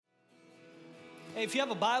Hey, if you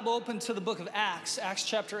have a Bible, open to the book of Acts, Acts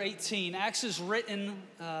chapter 18. Acts is written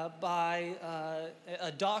by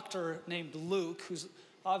a doctor named Luke, who's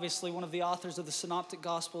obviously one of the authors of the Synoptic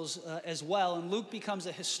Gospels as well. And Luke becomes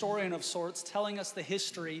a historian of sorts, telling us the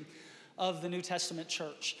history of the New Testament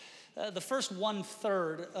church. The first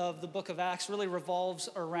 1/3 of the book of Acts really revolves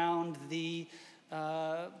around the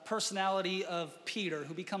personality of Peter,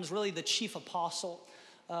 who becomes really the chief apostle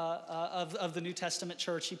of the New Testament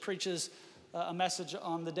church. He preaches a message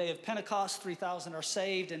on the day of Pentecost. 3,000 are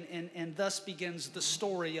saved, and thus begins the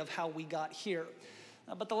story of how we got here.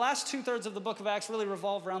 But the last 2/3 of the book of Acts really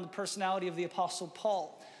revolve around the personality of the Apostle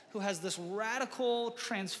Paul, who has this radical,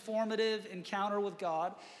 transformative encounter with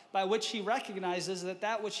God by which he recognizes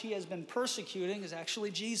that which he has been persecuting is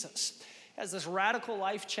actually Jesus. He has this radical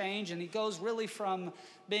life change, and he goes really from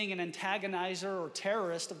being an antagonizer or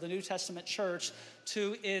terrorist of the New Testament church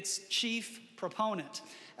to its chief proponent.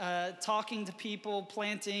 Talking to people,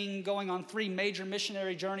 planting, going on 3 major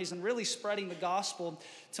missionary journeys, and really spreading the gospel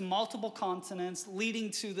to multiple continents, leading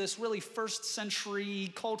to this really first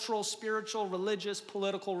century cultural, spiritual, religious,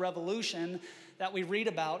 political revolution that we read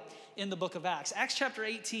about in the book of Acts. Acts chapter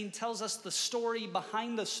 18 tells us the story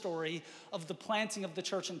behind the story of the planting of the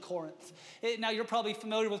church in Corinth. Now, you're probably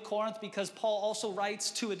familiar with Corinth because Paul also writes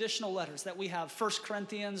 2 additional letters that we have, 1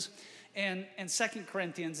 Corinthians and 2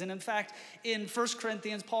 Corinthians. And in fact, in 1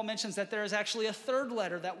 Corinthians, Paul mentions that there is actually a 3rd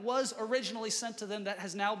letter that was originally sent to them that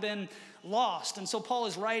has now been lost. And so Paul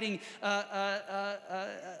is writing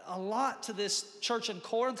a lot to this church in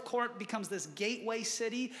Corinth. Corinth becomes this gateway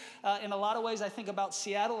city. In a lot of ways, I think about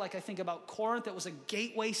Seattle like I think about Corinth. It was a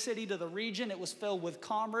gateway city to the region. It was filled with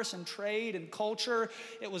commerce and trade and culture.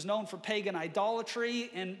 It was known for pagan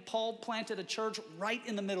idolatry, and Paul planted a church right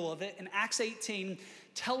in the middle of it. And Acts 18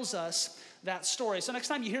 tells us that story. So next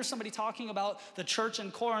time you hear somebody talking about the church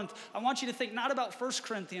in Corinth, I want you to think not about 1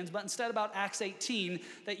 Corinthians, but instead about Acts 18,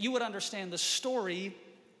 that you would understand the story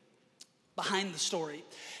behind the story.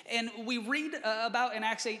 And we read about in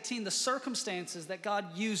Acts 18 the circumstances that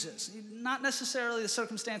God uses, not necessarily the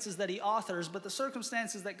circumstances that he authors, but the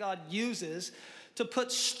circumstances that God uses to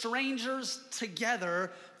put strangers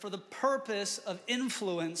together for the purpose of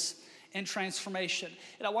influence and transformation.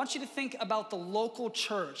 And I want you to think about the local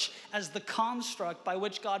church as the construct by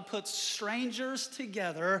which God puts strangers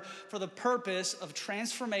together for the purpose of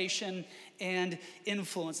transformation and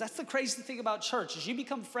influence. That's the crazy thing about church, is you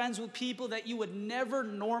become friends with people that you would never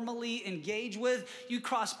normally engage with. You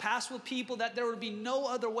cross paths with people that there would be no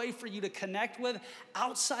other way for you to connect with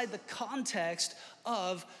outside the context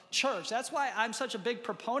of church. That's why I'm such a big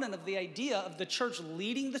proponent of the idea of the church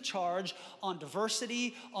leading the charge on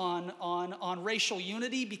diversity, on racial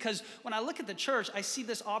unity, because when I look at the church, I see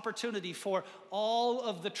this opportunity for all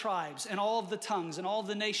of the tribes and all of the tongues and all of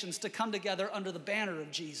the nations to come together under the banner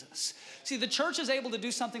of Jesus. See, the church is able to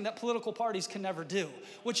do something that political parties can never do,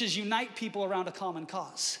 which is unite people around a common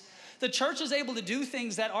cause. The church is able to do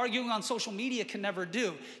things that arguing on social media can never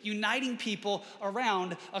do, uniting people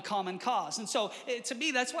around a common cause. And so to me,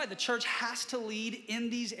 that's why the church has to lead in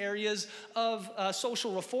these areas of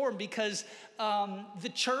social reform, because the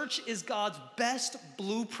church is God's best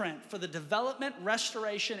blueprint for the development,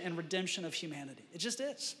 restoration, and redemption of humanity. It just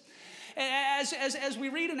is. As we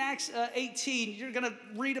read in Acts 18, you're going to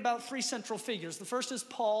read about 3 central figures. The first is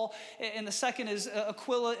Paul, and the second is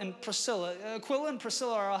Aquila and Priscilla. Aquila and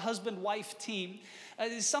Priscilla are a husband-wife team.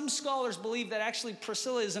 Some scholars believe that actually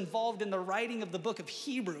Priscilla is involved in the writing of the book of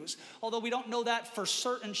Hebrews. Although we don't know that for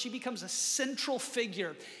certain, she becomes a central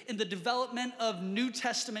figure in the development of New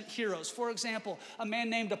Testament heroes. For example, a man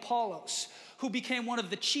named Apollos, who became one of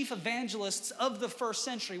the chief evangelists of the first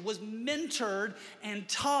century, was mentored and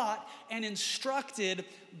taught and instructed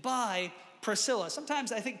by Priscilla.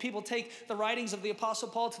 Sometimes I think people take the writings of the Apostle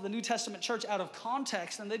Paul to the New Testament church out of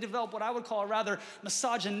context, and they develop what I would call a rather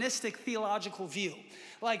misogynistic theological view.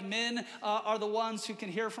 Like men are the ones who can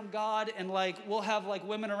hear from God, and like we'll have like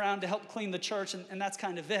women around to help clean the church, and that's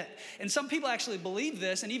kind of it. And some people actually believe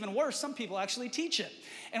this, and even worse, some people actually teach it.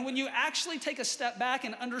 And when you actually take a step back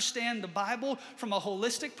and understand the Bible from a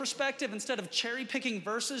holistic perspective, instead of cherry picking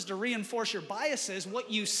verses to reinforce your biases, what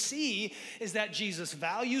you see is that Jesus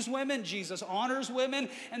values women, Jesus honors women,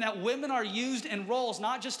 and that women are used in roles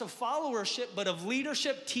not just of followership, but of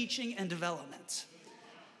leadership, teaching, and development.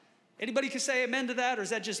 Anybody can say amen to that, or is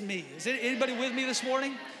that just me? Is anybody with me this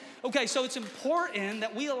morning? Okay, so it's important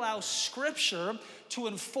that we allow Scripture to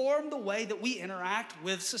inform the way that we interact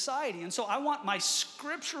with society. And so I want my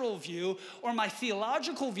scriptural view or my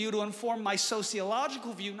theological view to inform my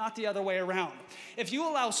sociological view, not the other way around. If you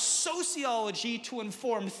allow sociology to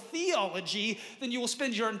inform theology, then you will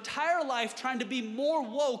spend your entire life trying to be more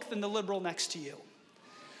woke than the liberal next to you.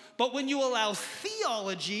 But when you allow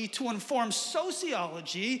theology to inform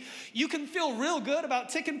sociology, you can feel real good about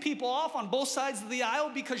ticking people off on both sides of the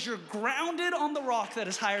aisle because you're grounded on the rock that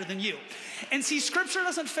is higher than you. And see, Scripture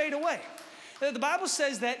doesn't fade away. The Bible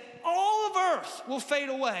says that all of earth will fade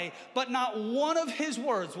away, but not one of his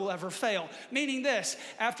words will ever fail. Meaning this,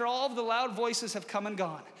 after all of the loud voices have come and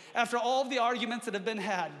gone, after all of the arguments that have been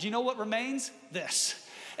had, do you know what remains? This.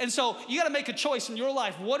 And so you got to make a choice in your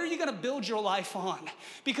life. What are you going to build your life on?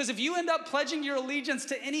 Because if you end up pledging your allegiance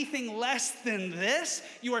to anything less than this,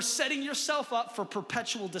 you are setting yourself up for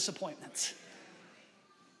perpetual disappointments.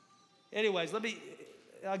 Anyways,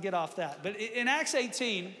 I'll get off that. But in Acts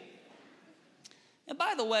 18, and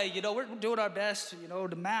by the way, we're doing our best,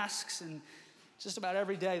 the masks, and just about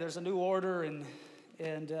every day there's a new order, and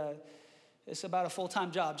it's about a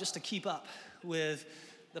full-time job just to keep up with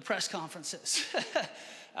the press conferences.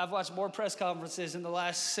 I've watched more press conferences in the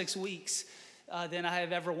last 6 weeks than I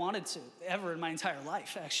have ever wanted to, ever in my entire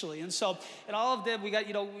life, actually. And so, in all of them, we got,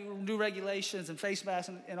 new regulations and face masks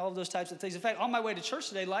and all of those types of things. In fact, on my way to church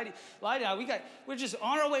today, Lighty and I, we're just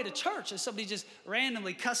on our way to church, and somebody just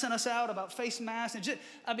randomly cussing us out about face masks.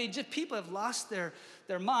 And just people have lost their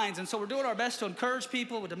minds. And so we're doing our best to encourage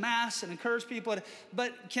people with the masks and encourage people.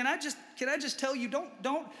 But can I just tell you,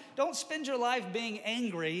 don't spend your life being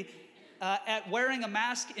angry at wearing a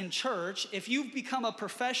mask in church if you've become a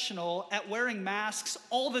professional at wearing masks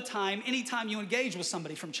all the time, anytime you engage with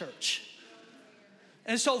somebody from church.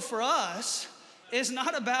 And so for us, it's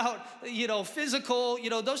not about, physical,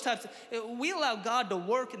 those types of, we allow God to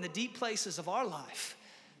work in the deep places of our life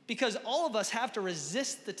because all of us have to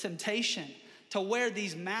resist the temptation to wear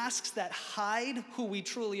these masks that hide who we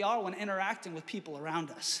truly are when interacting with people around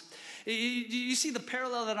us. You see the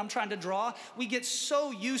parallel that I'm trying to draw? We get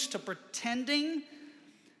so used to pretending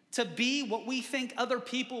to be what we think other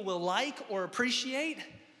people will like or appreciate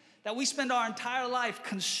that we spend our entire life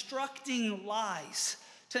constructing lies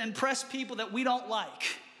to impress people that we don't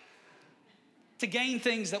like, to gain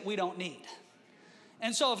things that we don't need.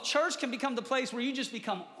 And so if church can become the place where you just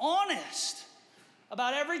become honest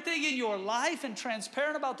about everything in your life and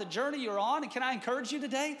transparent about the journey you're on, and can I encourage you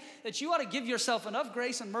today that you ought to give yourself enough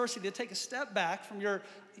grace and mercy to take a step back from your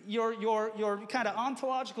kind of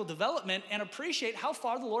ontological development and appreciate how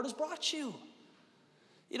far the Lord has brought you.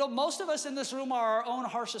 Most of us in this room are our own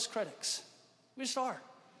harshest critics. We just are.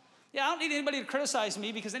 Yeah, I don't need anybody to criticize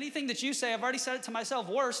me because anything that you say, I've already said it to myself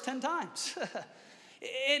worse 10 times.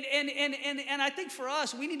 And I think for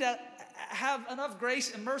us, we need to have enough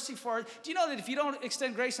grace and mercy for it. Do you know that if you don't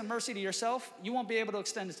extend grace and mercy to yourself, you won't be able to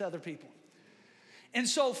extend it to other people? And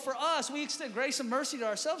so for us, we extend grace and mercy to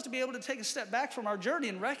ourselves to be able to take a step back from our journey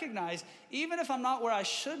and recognize, even if I'm not where I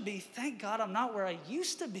should be, thank God I'm not where I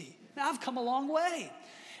used to be. Now I've come a long way.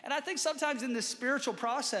 And I think sometimes in this spiritual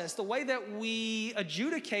process, the way that we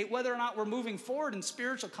adjudicate whether or not we're moving forward in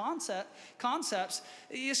spiritual concepts,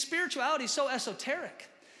 spirituality is so esoteric.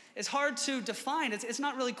 It's hard to define. It's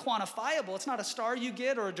not really quantifiable. It's not a star you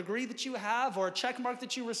get or a degree that you have or a check mark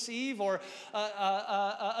that you receive or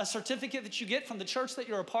a certificate that you get from the church that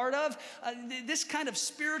you're a part of. This kind of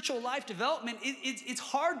spiritual life development, it's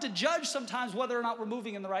hard to judge sometimes whether or not we're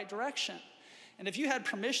moving in the right direction. And if you had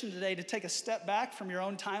permission today to take a step back from your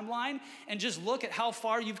own timeline and just look at how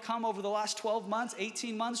far you've come over the last 12 months,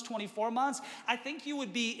 18 months, 24 months, I think you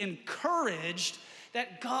would be encouraged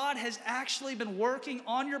that God has actually been working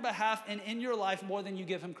on your behalf and in your life more than you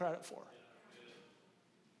give him credit for.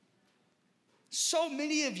 So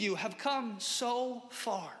many of you have come so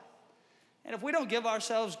far. And if we don't give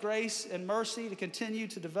ourselves grace and mercy to continue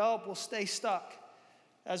to develop, we'll stay stuck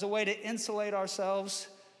as a way to insulate ourselves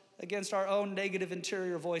against our own negative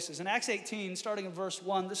interior voices. In Acts 18, starting in verse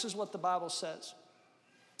 1, this is what the Bible says.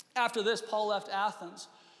 After this, Paul left Athens,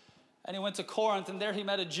 and he went to Corinth, and there he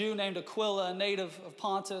met a Jew named Aquila, a native of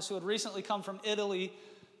Pontus, who had recently come from Italy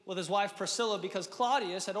with his wife Priscilla because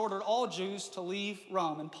Claudius had ordered all Jews to leave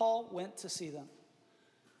Rome, and Paul went to see them.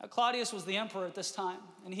 Now, Claudius was the emperor at this time,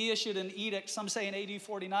 and he issued an edict, some say in AD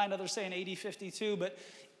 49, others say in AD 52, but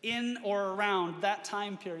in or around that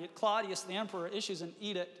time period, Claudius, the emperor, issues an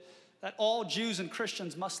edict that all Jews and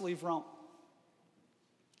Christians must leave Rome.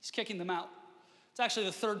 He's kicking them out. It's actually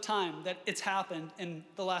the third time that it's happened in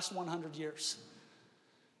the last 100 years.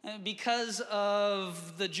 And because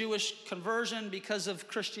of the Jewish conversion, because of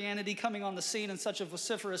Christianity coming on the scene in such a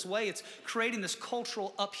vociferous way, it's creating this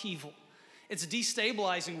cultural upheaval. It's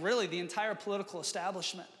destabilizing, really, the entire political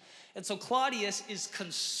establishment. And so Claudius is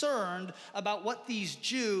concerned about what these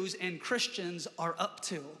Jews and Christians are up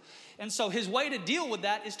to. And so his way to deal with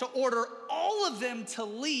that is to order all of them to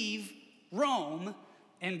leave Rome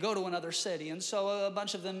and go to another city. And so a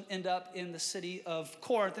bunch of them end up in the city of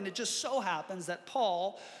Corinth. And it just so happens that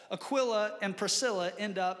Paul, Aquila, and Priscilla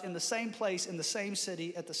end up in the same place, in the same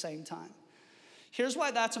city at the same time. Here's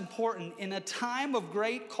why that's important. In a time of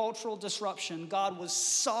great cultural disruption, God was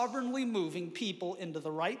sovereignly moving people into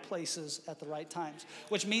the right places at the right times.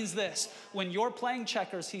 Which means this: when you're playing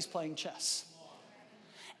checkers, he's playing chess.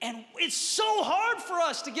 And it's so hard for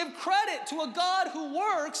us to give credit to a God who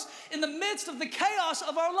works in the midst of the chaos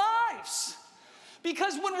of our lives.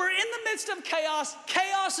 Because when we're in the midst of chaos,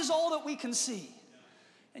 chaos is all that we can see.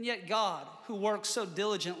 And yet God, who works so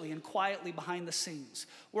diligently and quietly behind the scenes,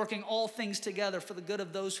 working all things together for the good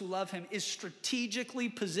of those who love him, is strategically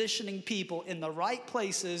positioning people in the right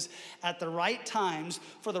places at the right times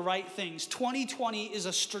for the right things. 2020 is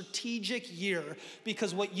a strategic year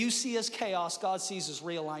because what you see as chaos, God sees as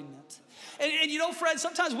realignment. And you know, Fred,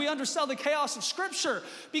 sometimes we undersell the chaos of Scripture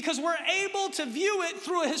because we're able to view it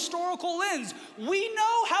through a historical lens. We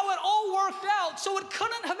know how it all worked out, so it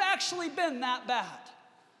couldn't have actually been that bad.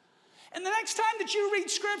 And the next time that you read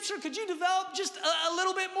Scripture, could you develop just a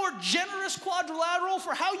little bit more generous quadrilateral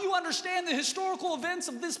for how you understand the historical events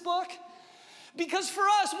of this book? Because for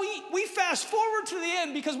us, we fast forward to the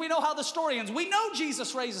end because we know how the story ends. We know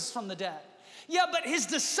Jesus raises from the dead. Yeah, but his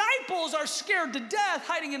disciples are scared to death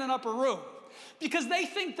hiding in an upper room because they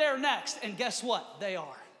think they're next. And guess what? They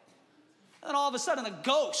are. And then all of a sudden, a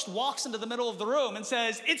ghost walks into the middle of the room and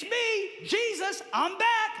says, "It's me, Jesus, I'm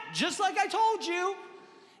back, just like I told you."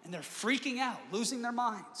 And they're freaking out, losing their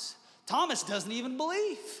minds. Thomas doesn't even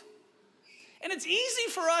believe. And it's easy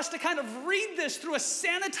for us to kind of read this through a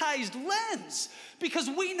sanitized lens because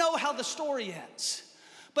we know how the story ends.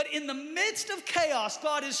 But in the midst of chaos,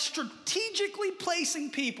 God is strategically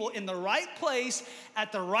placing people in the right place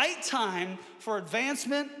at the right time for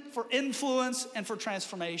advancement, for influence, and for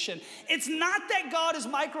transformation. It's not that God is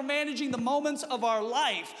micromanaging the moments of our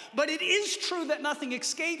life, but it is true that nothing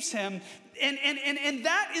escapes him. And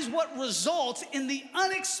that is what results in the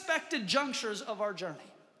unexpected junctures of our journey.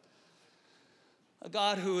 A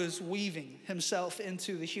God who is weaving himself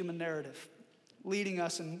into the human narrative, leading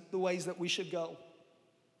us in the ways that we should go.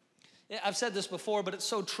 I've said this before, but it's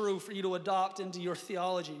so true for you to adopt into your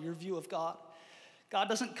theology, your view of God. God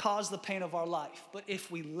doesn't cause the pain of our life, but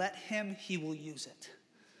if we let him, he will use it.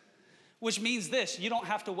 Which means this: you don't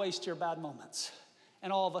have to waste your bad moments,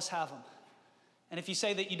 and all of us have them. And if you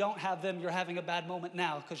say that you don't have them, you're having a bad moment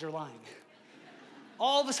now because you're lying.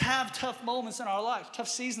 All of us have tough moments in our life, tough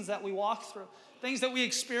seasons that we walk through, things that we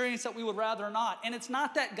experience that we would rather not. And it's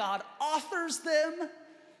not that God authors them,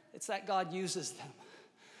 it's that God uses them.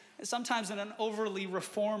 And sometimes in an overly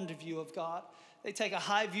reformed view of God, they take a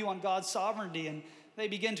high view on God's sovereignty and they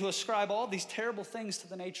begin to ascribe all these terrible things to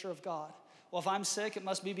the nature of God. Well, if I'm sick, it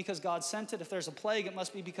must be because God sent it. If there's a plague, it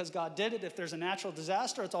must be because God did it. If there's a natural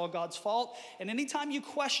disaster, it's all God's fault. And anytime you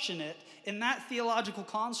question it in that theological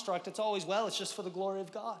construct, it's always, well, it's just for the glory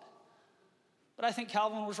of God. But I think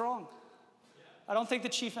Calvin was wrong. I don't think the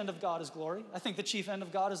chief end of God is glory. I think the chief end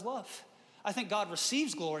of God is love. I think God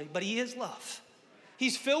receives glory, but he is love.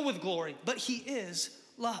 He's filled with glory, but he is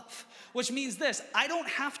love. Which means this: I don't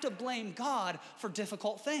have to blame God for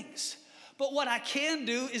difficult things. But what I can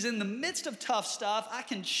do is in the midst of tough stuff, I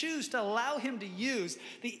can choose to allow him to use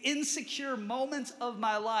the insecure moments of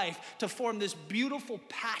my life to form this beautiful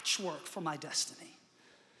patchwork for my destiny.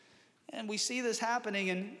 And we see this happening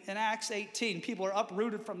in Acts 18. People are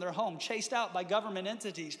uprooted from their home, chased out by government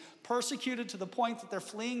entities, persecuted to the point that they're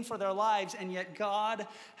fleeing for their lives, and yet God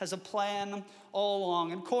has a plan all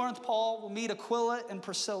along. In Corinth, Paul will meet Aquila and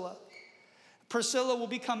Priscilla. Priscilla will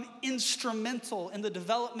become instrumental in the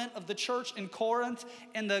development of the church in Corinth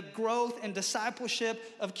and the growth and discipleship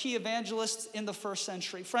of key evangelists in the first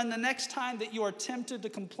century. Friend, the next time that you are tempted to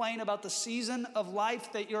complain about the season of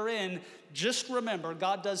life that you're in, just remember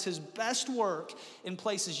God does his best work in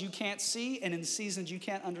places you can't see and in seasons you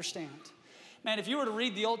can't understand. Man, if you were to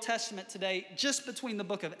read the Old Testament today, just between the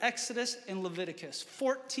book of Exodus and Leviticus,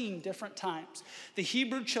 14 different times, the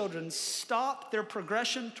Hebrew children stopped their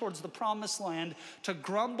progression towards the promised land to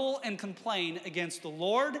grumble and complain against the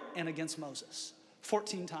Lord and against Moses.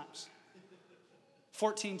 14 times.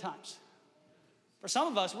 14 times. For some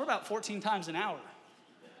of us, we're about 14 times an hour.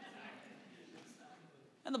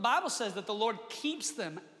 And the Bible says that the Lord keeps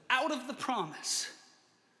them out of the promise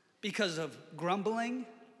because of grumbling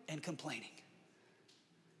and complaining.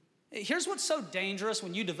 Here's what's so dangerous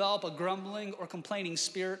when you develop a grumbling or complaining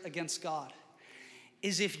spirit against God,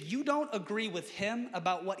 is if you don't agree with him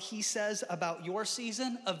about what he says about your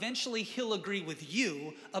season, eventually he'll agree with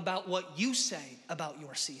you about what you say about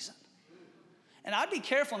your season. And I'd be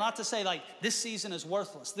careful not to say like, this season is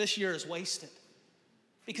worthless, this year is wasted.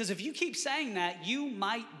 Because if you keep saying that, you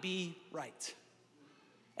might be right.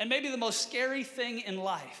 And maybe the most scary thing in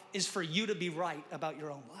life is for you to be right about your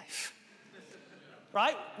own life.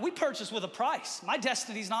 Right? We purchase with a price. My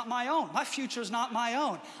destiny's not my own. My future's not my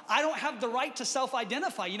own. I don't have the right to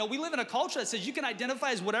self-identify. You know, we live in a culture that says you can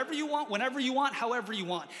identify as whatever you want, whenever you want, however you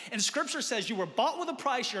want. And Scripture says you were bought with a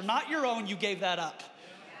price, you're not your own, you gave that up.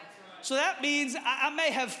 So that means I may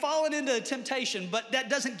have fallen into temptation, but that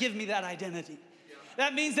doesn't give me that identity.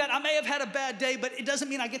 That means that I may have had a bad day, but it doesn't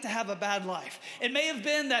mean I get to have a bad life. It may have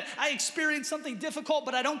been that I experienced something difficult,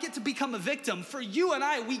 but I don't get to become a victim. For you and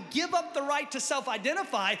I, we give up the right to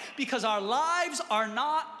self-identify because our lives are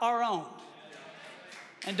not our own.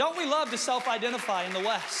 And don't we love to self-identify in the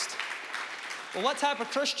West? Well, what type of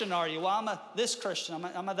Christian are you? Well, I'm a this Christian,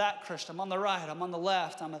 I'm a that Christian, I'm on the right, I'm on the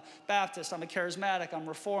left, I'm a Baptist, I'm a charismatic, I'm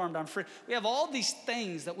reformed, I'm free. We have all these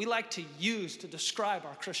things that we like to use to describe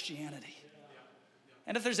our Christianity.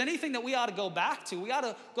 And if there's anything that we ought to go back to, we ought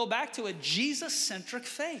to go back to a Jesus-centric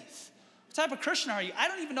faith. What type of Christian are you? I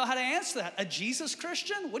don't even know how to answer that. A Jesus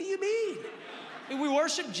Christian? What do you mean? We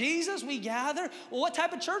worship Jesus, we gather. Well, what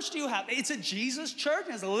type of church do you have? It's a Jesus church,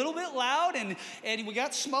 and it's a little bit loud, and we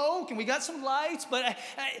got smoke, and we got some lights. But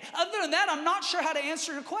other than that, I'm not sure how to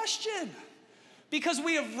answer your question. Because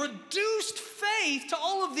we have reduced faith to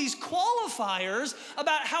all of these qualifiers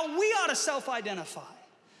about how we ought to self-identify.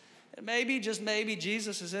 And maybe, just maybe,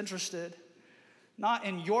 Jesus is interested not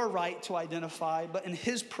in your right to identify, but in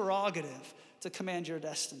his prerogative to command your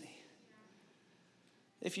destiny.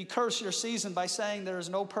 If you curse your season by saying there is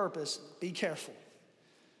no purpose, be careful.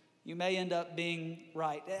 You may end up being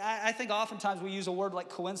right. I think oftentimes we use a word like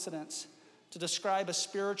coincidence to describe a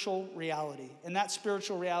spiritual reality. And that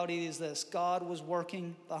spiritual reality is this: God was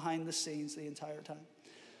working behind the scenes the entire time.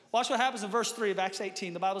 Watch what happens in verse 3 of Acts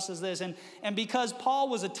 18. The Bible says this, and because Paul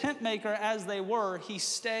was a tent maker as they were, he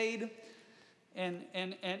stayed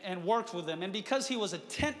and worked with them. And because he was a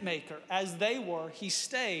tent maker as they were, he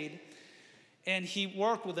stayed and he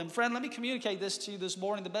worked with them. Friend, let me communicate this to you this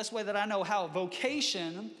morning the best way that I know how.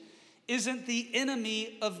 Vocation isn't the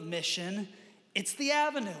enemy of mission, it's the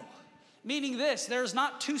avenue. Meaning this: there's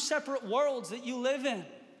not two separate worlds that you live in.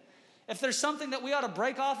 If there's something that we ought to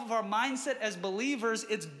break off of our mindset as believers,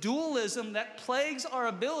 it's dualism that plagues our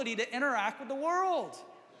ability to interact with the world.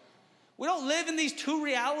 We don't live in these two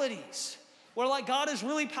realities where like God is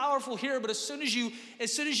really powerful here, but as soon as you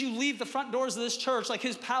leave the front doors of this church, like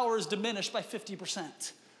his power is diminished by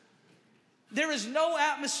 50%. There is no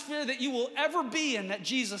atmosphere that you will ever be in that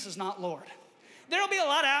Jesus is not Lord. There'll be a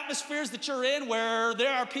lot of atmospheres that you're in where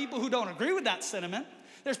there are people who don't agree with that sentiment.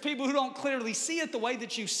 There's people who don't clearly see it the way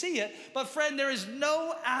that you see it. But friend, there is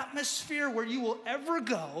no atmosphere where you will ever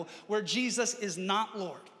go where Jesus is not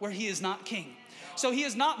Lord, where he is not king. So he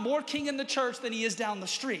is not more king in the church than he is down the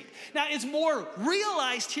street. Now, it's more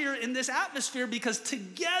realized here in this atmosphere because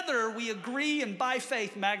together we agree and by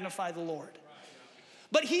faith magnify the Lord.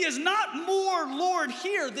 But he is not more Lord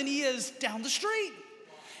here than he is down the street.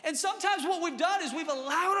 And sometimes what we've done is we've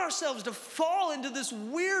allowed ourselves to fall into this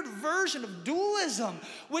weird version of dualism,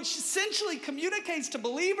 which essentially communicates to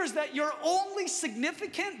believers that you're only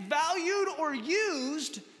significant, valued, or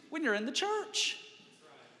used when you're in the church.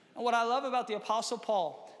 And what I love about the Apostle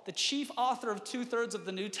Paul, the chief author of 2/3 of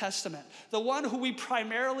the New Testament, the one who we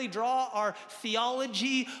primarily draw our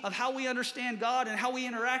theology of how we understand God and how we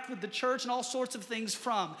interact with the church and all sorts of things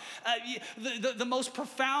from. The most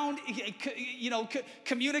profound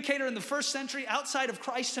communicator in the first century outside of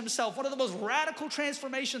Christ himself, one of the most radical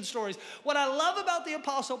transformation stories. What I love about the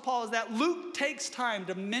Apostle Paul is that Luke takes time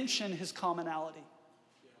to mention his commonality.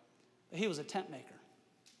 He was a tent maker.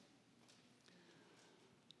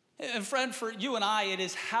 And friend, for you and I, it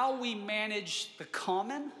is how we manage the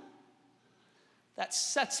common that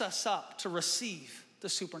sets us up to receive the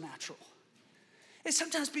supernatural. And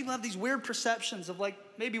sometimes people have these weird perceptions of like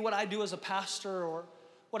maybe what I do as a pastor or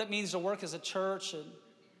what it means to work as a church. And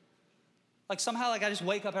like somehow like I just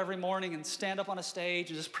wake up every morning and stand up on a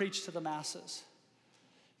stage and just preach to the masses.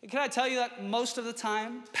 And can I tell you that most of the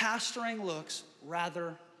time, pastoring looks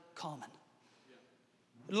rather common.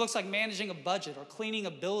 It looks like managing a budget or cleaning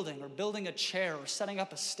a building or building a chair or setting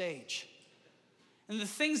up a stage. And the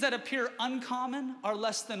things that appear uncommon are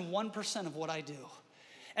less than 1% of what I do.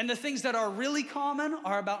 And the things that are really common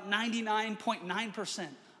are about 99.9%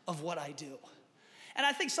 of what I do. And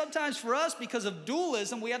I think sometimes for us, because of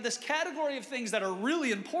dualism, we have this category of things that are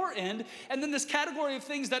really important, and then this category of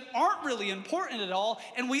things that aren't really important at all,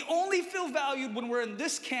 and we only feel valued when we're in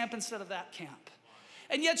this camp instead of that camp.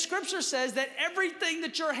 And yet Scripture says that everything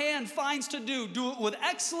that your hand finds to do it with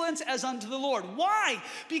excellence as unto the Lord. Why?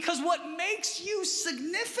 Because what makes you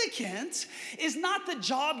significant is not the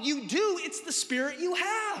job you do, it's the spirit you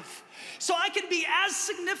have. So I can be as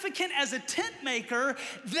significant as a tent maker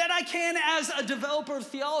that I can as a developer of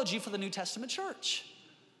theology for the New Testament church.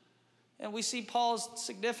 And we see Paul's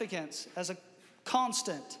significance as a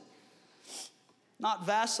constant, not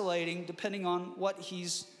vacillating depending on what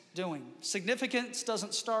he's doing. Significance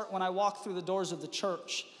doesn't start when I walk through the doors of the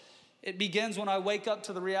church. It begins when I wake up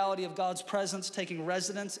to the reality of God's presence taking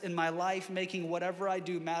residence in my life, making whatever I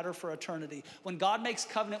do matter for eternity. When God makes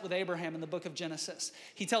covenant with Abraham in the book of Genesis,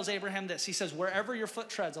 he tells Abraham this. He says, wherever your foot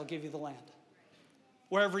treads, I'll give you the land.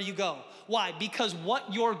 Wherever you go. Why? Because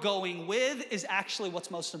what you're going with is actually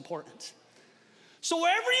what's most important. So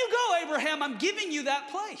wherever you go, Abraham, I'm giving you that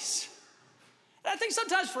place. And I think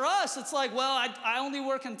sometimes for us, it's like, well, I only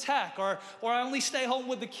work in tech, or I only stay home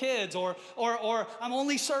with the kids, or I'm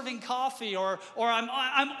only serving coffee, or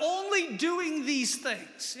I'm only doing these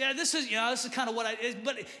things. Yeah, this is kind of what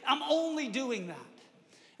but I'm only doing that.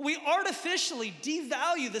 We artificially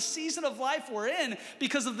devalue the season of life we're in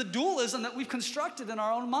because of the dualism that we've constructed in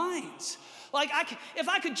our own minds. Like, if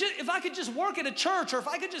I could just work at a church, or if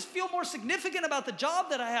I could just feel more significant about the job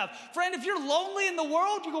that I have. Friend, if you're lonely in the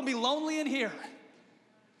world, you're going to be lonely in here.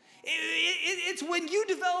 It's when you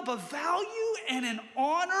develop a value and an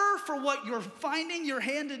honor for what you're finding your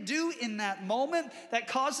hand to do in that moment that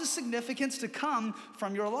causes significance to come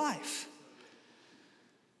from your life.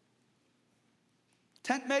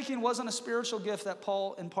 Tent making wasn't a spiritual gift that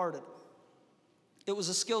Paul imparted. It was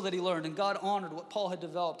a skill that he learned, and God honored what Paul had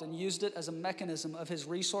developed and used it as a mechanism of his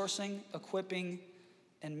resourcing, equipping,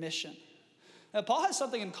 and mission. Now, Paul has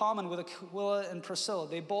something in common with Aquila and Priscilla.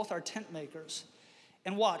 They both are tent makers.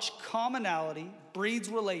 And watch, commonality breeds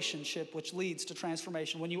relationship, which leads to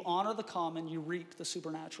transformation. When you honor the common, you reap the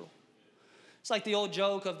supernatural. It's like the old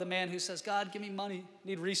joke of the man who says, God, give me money,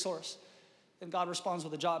 need resource. And God responds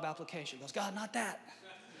with a job application. He goes, God, not that.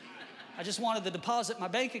 I just wanted the deposit in my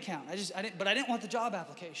bank account. But I didn't want the job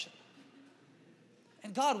application.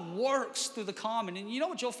 And God works through the common. And you know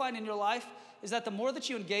what you'll find in your life is that the more that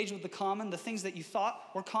you engage with the common, the things that you thought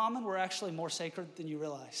were common were actually more sacred than you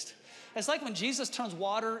realized. It's like when Jesus turns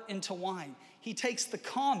water into wine. He takes the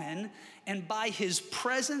common and by his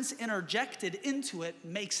presence interjected into it,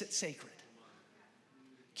 makes it sacred.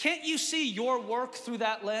 Can't you see your work through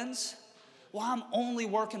that lens? Well, I'm only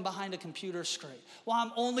working behind a computer screen. Well,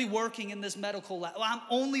 I'm only working in this medical lab. Well, I'm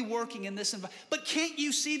only working in this environment. But can't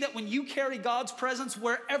you see that when you carry God's presence,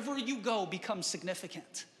 wherever you go becomes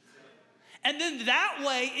significant? And then that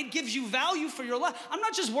way, it gives you value for your life. I'm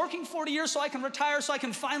not just working 40 years so I can retire, so I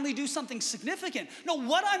can finally do something significant. No,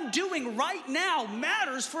 what I'm doing right now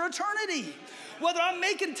matters for eternity. Whether I'm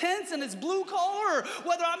making tents and it's blue collar, or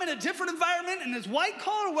whether I'm in a different environment and it's white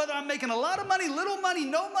collar, whether I'm making a lot of money, little money,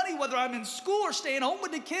 no money, whether I'm in school or staying home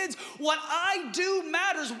with the kids, what I do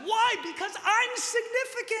matters. Why? Because I'm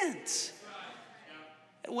significant.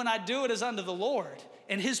 When I do it as unto the Lord,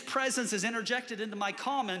 and his presence is interjected into my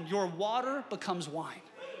common, your water becomes wine.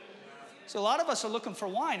 So a lot of us are looking for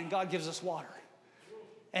wine, and God gives us water.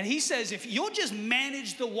 And he says, if you'll just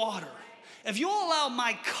manage the water, if you'll allow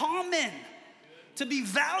my common to be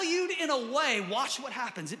valued in a way, watch what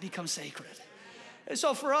happens. It becomes sacred. And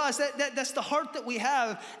so for us, that's the heart that we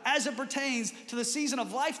have as it pertains to the season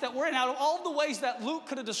of life that we're in. Out of all the ways that Luke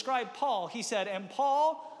could have described Paul, he said, and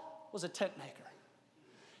Paul was a tent maker.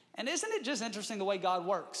 And isn't it just interesting the way God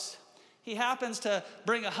works? He happens to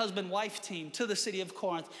bring a husband-wife team to the city of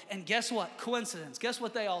Corinth. And guess what? Coincidence. Guess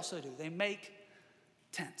what they also do? They make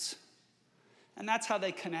tents. And that's how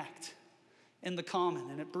they connect in the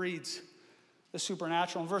common. And it breeds the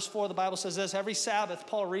supernatural. In verse 4, the Bible says this: every Sabbath,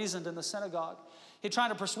 Paul reasoned in the synagogue. He tried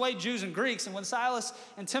to persuade Jews and Greeks. And when Silas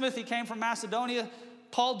and Timothy came from Macedonia,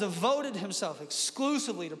 Paul devoted himself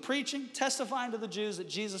exclusively to preaching, testifying to the Jews that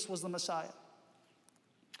Jesus was the Messiah.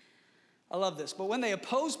 I love this. But when they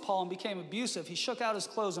opposed Paul and became abusive, he shook out his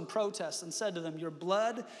clothes in protest and said to them, your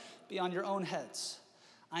blood be on your own heads.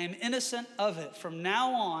 I am innocent of it. From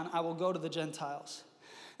now on, I will go to the Gentiles.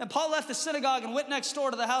 And Paul left the synagogue and went next door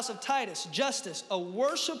to the house of Titus, Justus, a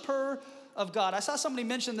worshiper of God. I saw somebody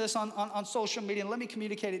mention this on social media, and let me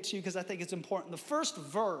communicate it to you because I think it's important. The first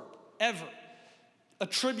verb ever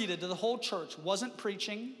attributed to the whole church wasn't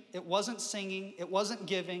preaching, it wasn't singing, it wasn't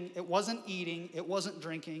giving, it wasn't eating, it wasn't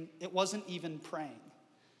drinking, it wasn't even praying.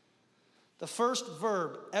 The first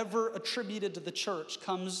verb ever attributed to the church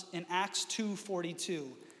comes in Acts 2:42.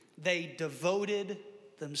 They devoted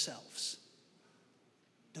themselves.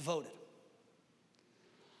 Devoted.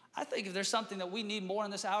 I think if there's something that we need more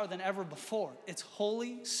in this hour than ever before, it's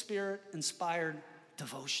Holy Spirit inspired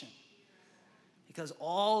devotion. Because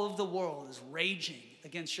all of the world is raging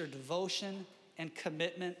against your devotion and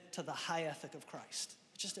commitment to the high ethic of Christ.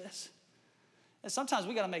 It just is. And sometimes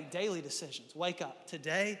we got to make daily decisions. Wake up.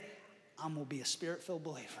 Today, I'm going to be a spirit-filled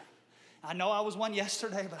believer. I know I was one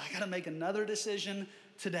yesterday, but I got to make another decision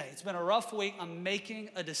today. It's been a rough week. I'm making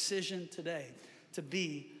a decision today to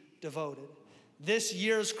be devoted. This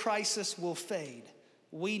year's crisis will fade.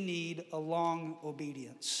 We need a long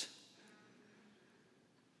obedience.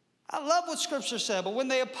 I love what Scripture said, but when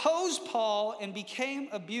they opposed Paul and became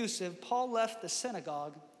abusive, Paul left the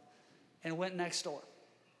synagogue and went next door.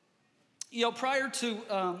 You know, prior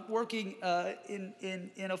to working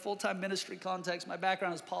in a full-time ministry context, my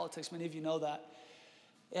background is politics. Many of you know that.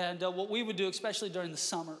 And what we would do, especially during the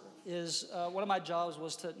summer, is one of my jobs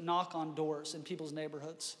was to knock on doors in people's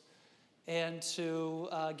neighborhoods and to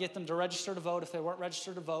get them to register to vote if they weren't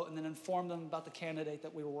registered to vote, and then inform them about the candidate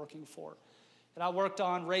that we were working for. And I worked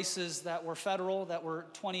on races that were federal, that were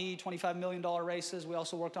 $20, $25 million races. We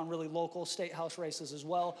also worked on really local state house races as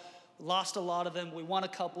well. We lost a lot of them. We won a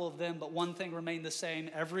couple of them, but one thing remained the same.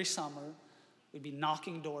 Every summer, we'd be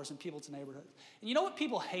knocking doors in people's neighborhoods. And you know what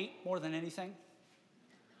people hate more than anything?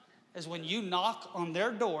 Is when you knock on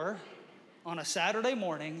their door on a Saturday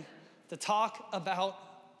morning to talk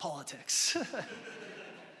about politics.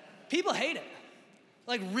 People hate it.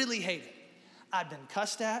 Like, really hate it. I've been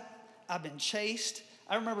cussed at. I've been chased.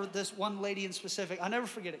 I remember this one lady in specific. I'll never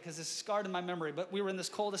forget it because it's scarred in my memory. But we were in this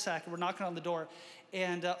cul-de-sac and we're knocking on the door.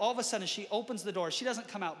 And all of a sudden she opens the door. She doesn't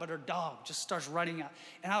come out, but her dog just starts running out.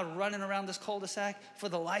 And I was running around this cul-de-sac. For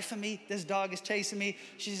the life of me, this dog is chasing me.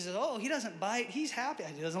 She says, oh, he doesn't bite. He's happy.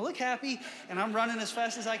 He doesn't look happy. And I'm running as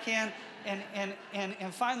fast as I can. And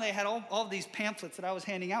finally I had all these pamphlets that I was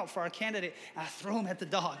handing out for our candidate. I threw them at the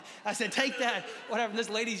dog. I said, take that, whatever. And this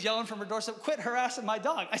lady's yelling from her doorstep, quit harassing my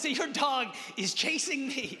dog. I said, your dog is chasing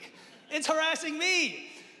me. It's harassing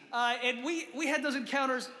me. And we had those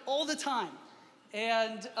encounters all the time.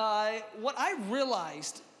 And what I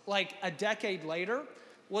realized like a decade later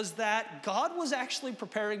was that God was actually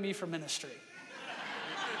preparing me for ministry.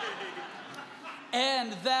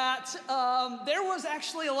 And that there was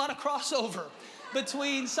actually a lot of crossover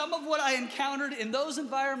between some of what I encountered in those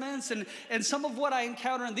environments and some of what I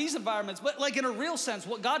encounter in these environments. But like in a real sense,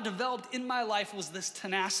 what God developed in my life was this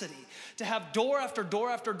tenacity to have door after door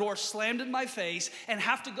after door slammed in my face and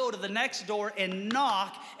have to go to the next door and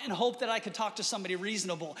knock and hope that I could talk to somebody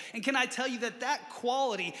reasonable. And can I tell you that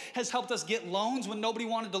quality has helped us get loans when nobody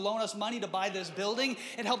wanted to loan us money to buy this building.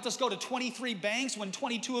 It helped us go to 23 banks when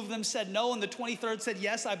 22 of them said no and the 23rd said,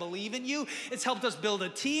 yes, I believe in you. It's helped us build a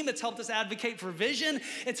team. It's helped us advocate for vision.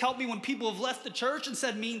 It's helped me when people have left the church and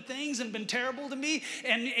said mean things and been terrible to me.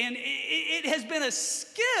 And it has been a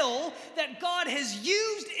skill that God has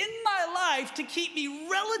used in my life to keep me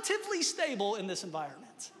relatively stable in this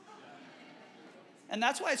environment. And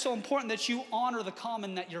that's why it's so important that you honor the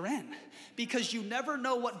common that you're in, because you never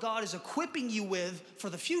know what God is equipping you with for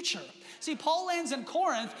the future. See, Paul lands in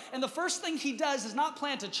Corinth, and the first thing he does is not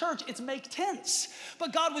plant a church, it's make tents.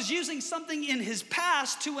 But God was using something in his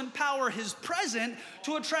past to empower his present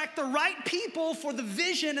to attract the right people for the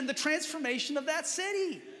vision and the transformation of that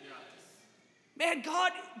city. Man,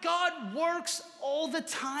 God works all the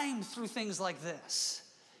time through things like this.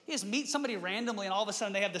 You just meet somebody randomly and all of a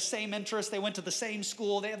sudden they have the same interests, they went to the same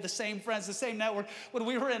school, they have the same friends, the same network. When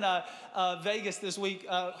we were in Vegas this week,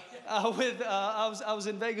 I was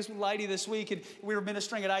in Vegas with Leidy this week, and we were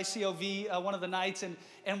ministering at ICOV one of the nights,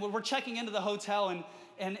 and we're checking into the hotel,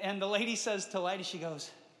 and the lady says to Leidy, she goes,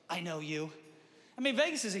 I know you. I mean,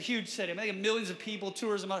 Vegas is a huge city. I mean, they have millions of people,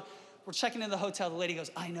 tourism. We're checking into the hotel, the lady goes,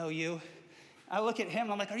 I know you. I look at him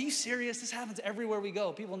and I'm like, are you serious? This happens everywhere we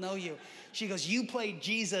go. People know you. She goes, you played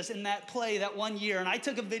Jesus in that play that one year. And I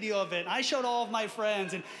took a video of it. And I showed all of my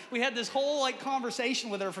friends. And we had this whole conversation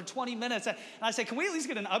with her for 20 minutes. And I said, can we at least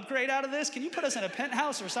get an upgrade out of this? Can you put us in a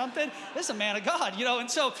penthouse or something? This is a man of God,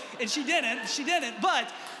 And she didn't. But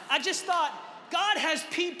I just thought, God has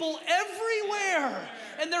people everywhere,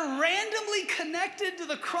 and they're randomly connected to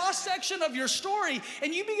the cross-section of your story,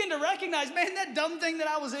 and you begin to recognize, man, that dumb thing that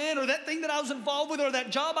I was in, or that thing that I was involved with, or that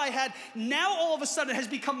job I had, now all of a sudden has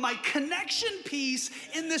become my connection piece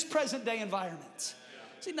in this present-day environment.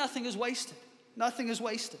 See, nothing is wasted. Nothing is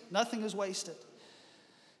wasted. Nothing is wasted.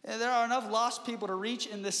 And there are enough lost people to reach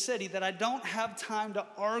in this city that I don't have time to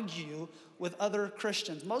argue with other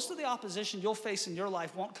Christians. Most of the opposition you'll face in your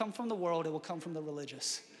life won't come from the world, it will come from the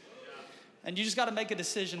religious. And you just got to make a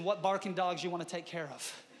decision what barking dogs you want to take care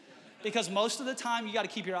of. Because most of the time, you got to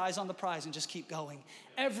keep your eyes on the prize and just keep going.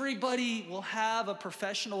 Everybody will have a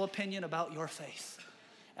professional opinion about your faith.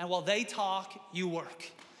 And while they talk, you work.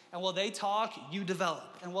 And while they talk, you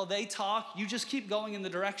develop. And while they talk, you just keep going in the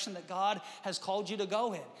direction that God has called you to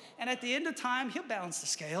go in. And at the end of time, he'll balance the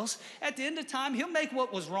scales. At the end of time, he'll make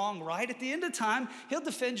what was wrong right. At the end of time, he'll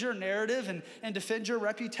defend your narrative and defend your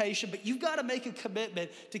reputation. But you've got to make a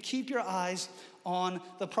commitment to keep your eyes on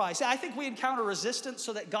the prize. I think we encounter resistance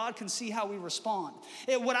so that God can see how we respond.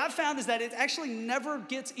 What I've found is that it actually never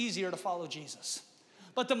gets easier to follow Jesus.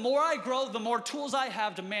 But the more I grow, the more tools I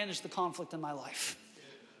have to manage the conflict in my life.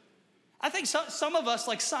 I think some of us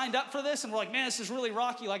like signed up for this and we're like, man, this is really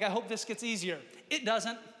rocky. Like, I hope this gets easier. It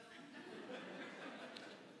doesn't.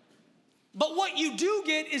 But what you do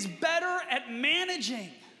get is better at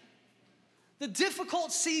managing the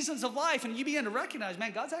difficult seasons of life. And you begin to recognize,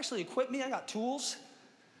 man, God's actually equipped me. I got tools.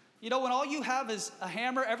 You know, when all you have is a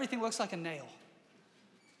hammer, everything looks like a nail.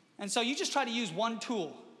 And so you just try to use one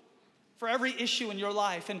tool for every issue in your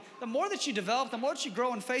life. And the more that you develop, the more that you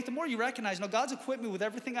grow in faith, the more you recognize, no, God's equipped me with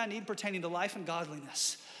everything I need pertaining to life and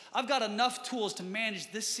godliness. I've got enough tools to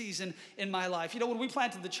manage this season in my life. You know, when we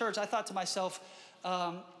planted the church, I thought to myself,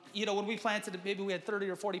 when we planted it, maybe we had 30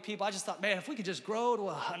 or 40 people. I just thought, man, if we could just grow to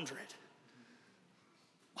 100,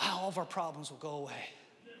 wow, all of our problems will go away.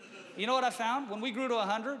 You know what I found? When we grew to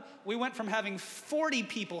 100, we went from having 40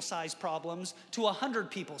 people-sized problems to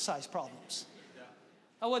 100 people-sized problems.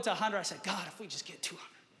 I went to 100. I said, God, if we just get 200,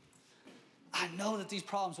 I know that these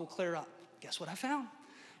problems will clear up. Guess what I found?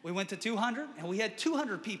 We went to 200, and we had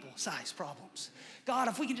 200 people-sized problems. God,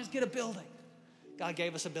 if we can just get a building. God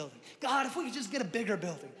gave us a building. God, if we could just get a bigger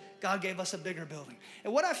building. God gave us a bigger building.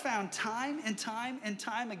 And what I found time and time and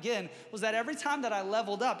time again was that every time that I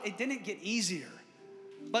leveled up, it didn't get easier.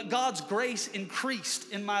 But God's grace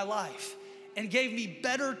increased in my life and gave me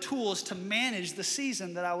better tools to manage the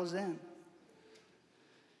season that I was in.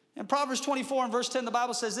 In Proverbs 24 and verse 10, the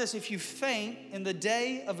Bible says this: if you faint in the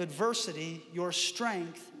day of adversity, your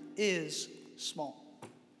strength is small.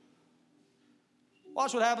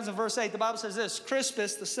 Watch what happens in verse 8. The Bible says this: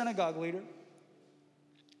 Crispus, the synagogue leader,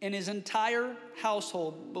 and his entire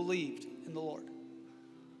household believed in the Lord.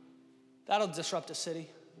 That'll disrupt a city.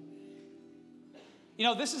 You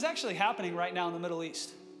know, this is actually happening right now in the Middle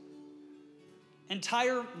East.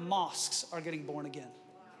 Entire mosques are getting born again.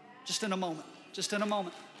 Just in a moment. Just in a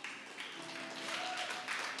moment.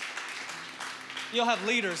 You'll have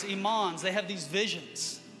leaders, imams, they have these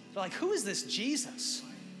visions. They're like, who is this Jesus?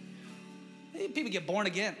 People get born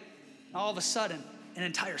again. And all of a sudden, an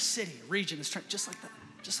entire city, region is turned just like that,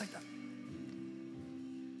 just like that.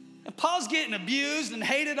 And Paul's getting abused and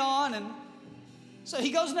hated on, and so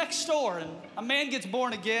he goes next door, and a man gets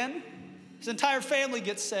born again. His entire family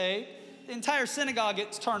gets saved. The entire synagogue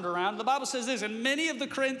gets turned around. The Bible says this: and many of the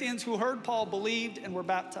Corinthians who heard Paul believed and were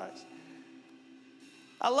baptized.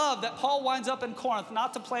 I love that Paul winds up in Corinth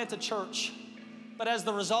not to plant a church, but as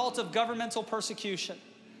the result of governmental persecution.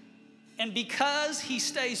 And because he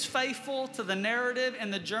stays faithful to the narrative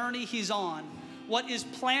and the journey he's on, what is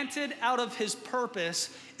planted out of his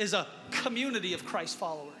purpose is a community of Christ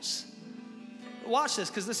followers. Watch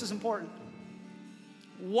this, because this is important.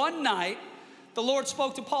 One night, the Lord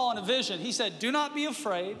spoke to Paul in a vision. He said, do not be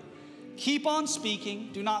afraid. Keep on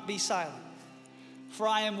speaking. Do not be silent. For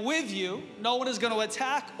I am with you. No one is going to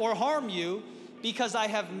attack or harm you, because I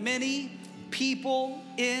have many people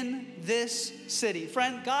in this city.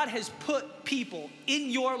 Friend, God has put people in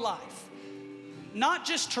your life, not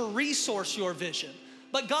just to resource your vision,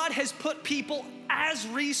 but God has put people as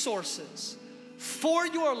resources for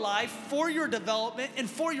your life, for your development, and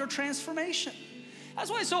for your transformation. That's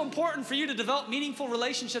why it's so important for you to develop meaningful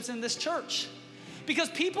relationships in this church, because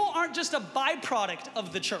people aren't just a byproduct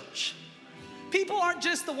of the church. People aren't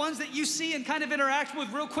just the ones that you see and kind of interact with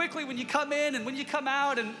real quickly when you come in and when you come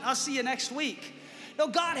out, and I'll see you next week. No,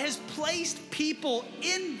 God has placed people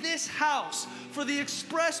in this house for the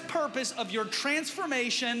express purpose of your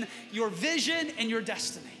transformation, your vision, and your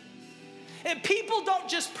destiny. And people don't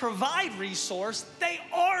just provide resource, they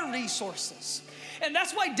are resources. And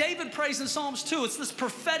that's why David prays in Psalms 2. It's this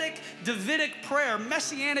prophetic Davidic prayer,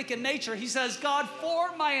 messianic in nature. He says, God,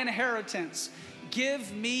 for my inheritance,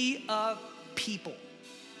 give me a people.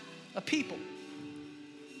 A people.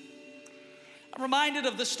 I'm reminded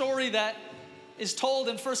of the story that is told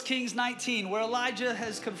in 1 Kings 19, where Elijah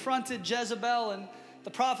has confronted Jezebel and the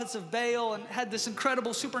prophets of Baal and had this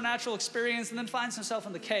incredible supernatural experience, and then finds himself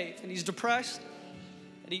in the cave. And he's depressed,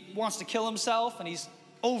 and he wants to kill himself, and he's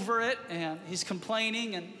over it, and he's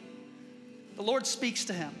complaining. And the Lord speaks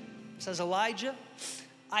to him, says, Elijah,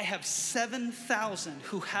 I have 7,000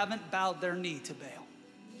 who haven't bowed their knee to Baal.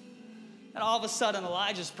 And all of a sudden,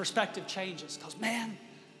 Elijah's perspective changes. He goes, man,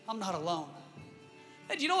 I'm not alone.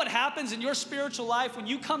 And do you know what happens in your spiritual life when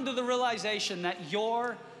you come to the realization that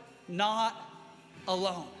you're not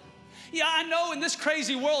alone? Yeah, I know in this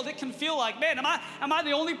crazy world, it can feel like, man, am I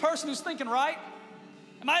the only person who's thinking right?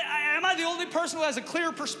 Am I the only person who has a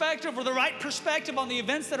clear perspective or the right perspective on the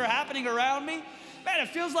events that are happening around me? Man, it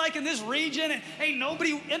feels like in this region, ain't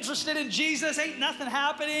nobody interested in Jesus, ain't nothing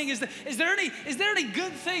happening. Is there any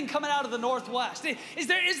good thing coming out of the Northwest? Is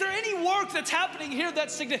there any work that's happening here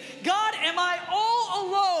that's significant? God, am I all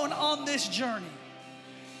alone on this journey?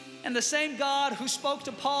 And the same God who spoke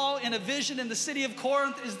to Paul in a vision in the city of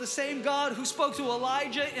Corinth is the same God who spoke to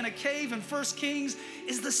Elijah in a cave in 1 Kings,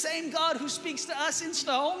 is the same God who speaks to us in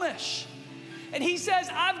Snohomish. And he says,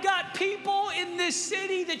 I've got people in this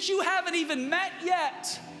city that you haven't even met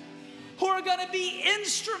yet who are going to be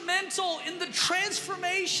instrumental in the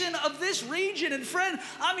transformation of this region. And friend,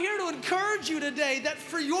 I'm here to encourage you today that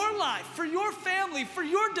for your life, for your family, for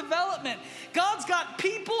your development, God's got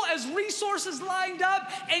people as resources lined up,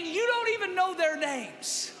 and you don't even know their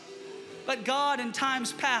names. But God, in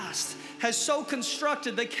times past, has so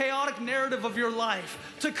constructed the chaotic narrative of your life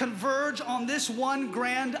to converge on this one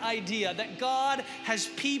grand idea that God has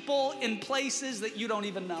people in places that you don't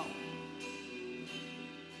even know.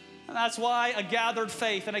 And that's why a gathered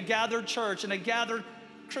faith and a gathered church and a gathered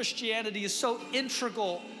Christianity is so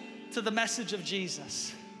integral to the message of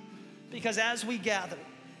Jesus. Because as we gather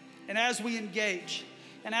and as we engage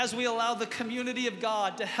and as we allow the community of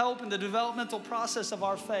God to help in the developmental process of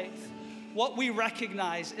our faith, what we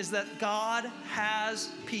recognize is that God has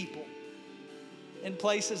people in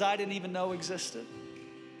places I didn't even know existed.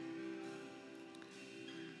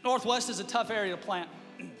 Northwest is a tough area to plant.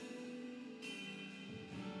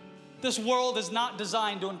 This world is not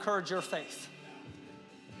designed to encourage your faith.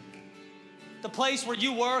 The place where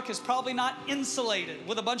you work is probably not insulated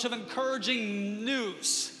with a bunch of encouraging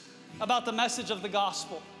news about the message of the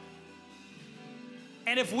gospel.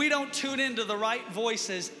 And if we don't tune into the right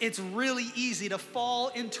voices, it's really easy to fall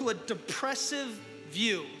into a depressive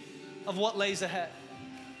view of what lays ahead.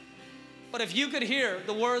 But if you could hear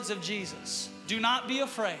the words of Jesus, do not be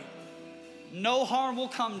afraid. No harm will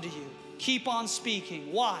come to you. Keep on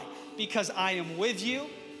speaking. Why? Because I am with you.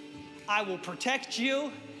 I will protect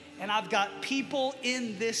you. And I've got people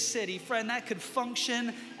in this city. Friend, that could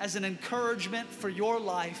function as an encouragement for your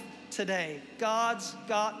life today. God's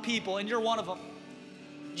got people, and you're one of them.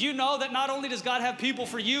 Do you know that not only does God have people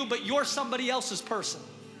for you, but you're somebody else's person?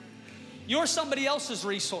 You're somebody else's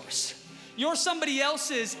resource. You're somebody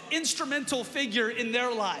else's instrumental figure in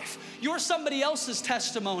their life. You're somebody else's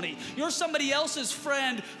testimony. You're somebody else's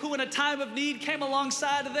friend who in a time of need came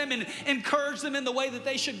alongside of them and encouraged them in the way that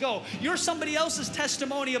they should go. You're somebody else's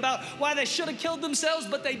testimony about why they should have killed themselves,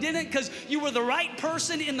 but they didn't because you were the right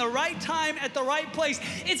person in the right time at the right place.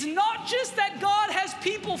 It's not just that God has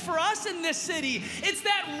people for us in this city. It's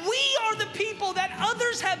that we are the people that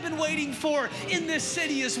others have been waiting for in this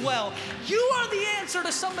city as well. You are the answer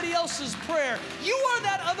to somebody else's prayer. You are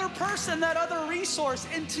that other person, that other resource,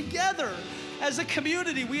 and together as a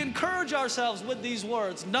community, we encourage ourselves with these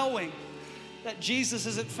words, knowing that Jesus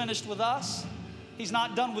isn't finished with us. He's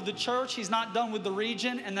not done with the church. He's not done with the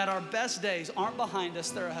region, and that our best days aren't behind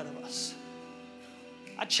us, they're ahead of us.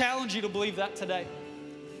 I challenge you to believe that today.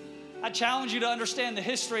 I challenge you to understand the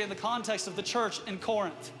history and the context of the church in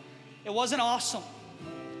Corinth. It wasn't awesome.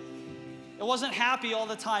 It wasn't happy all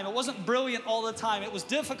the time. It wasn't brilliant all the time. It was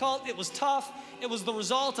difficult. It was tough. It was the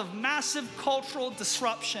result of massive cultural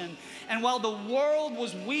disruption. And while the world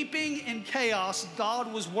was weeping in chaos,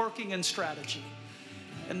 God was working in strategy.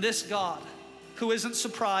 And this God, who isn't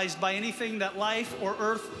surprised by anything that life or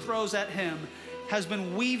earth throws at him, has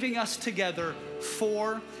been weaving us together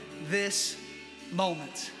for this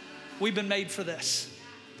moment. We've been made for this.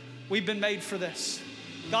 We've been made for this.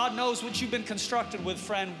 God knows what you've been constructed with,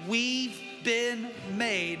 friend. We've been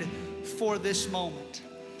made for this moment.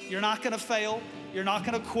 You're not going to fail. You're not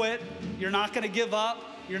going to quit. You're not going to give up.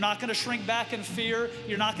 You're not going to shrink back in fear.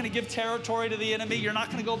 You're not going to give territory to the enemy. You're not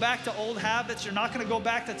going to go back to old habits. You're not going to go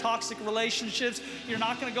back to toxic relationships. You're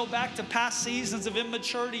not going to go back to past seasons of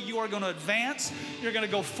immaturity. You are going to advance. You're going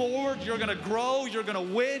to go forward. You're going to grow. You're going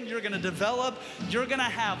to win. You're going to develop. You're going to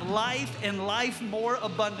have life and life more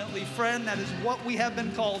abundantly. Friend, that is what we have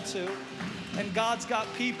been called to. And God's got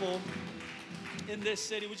people in this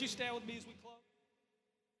city. Would you stand with me as we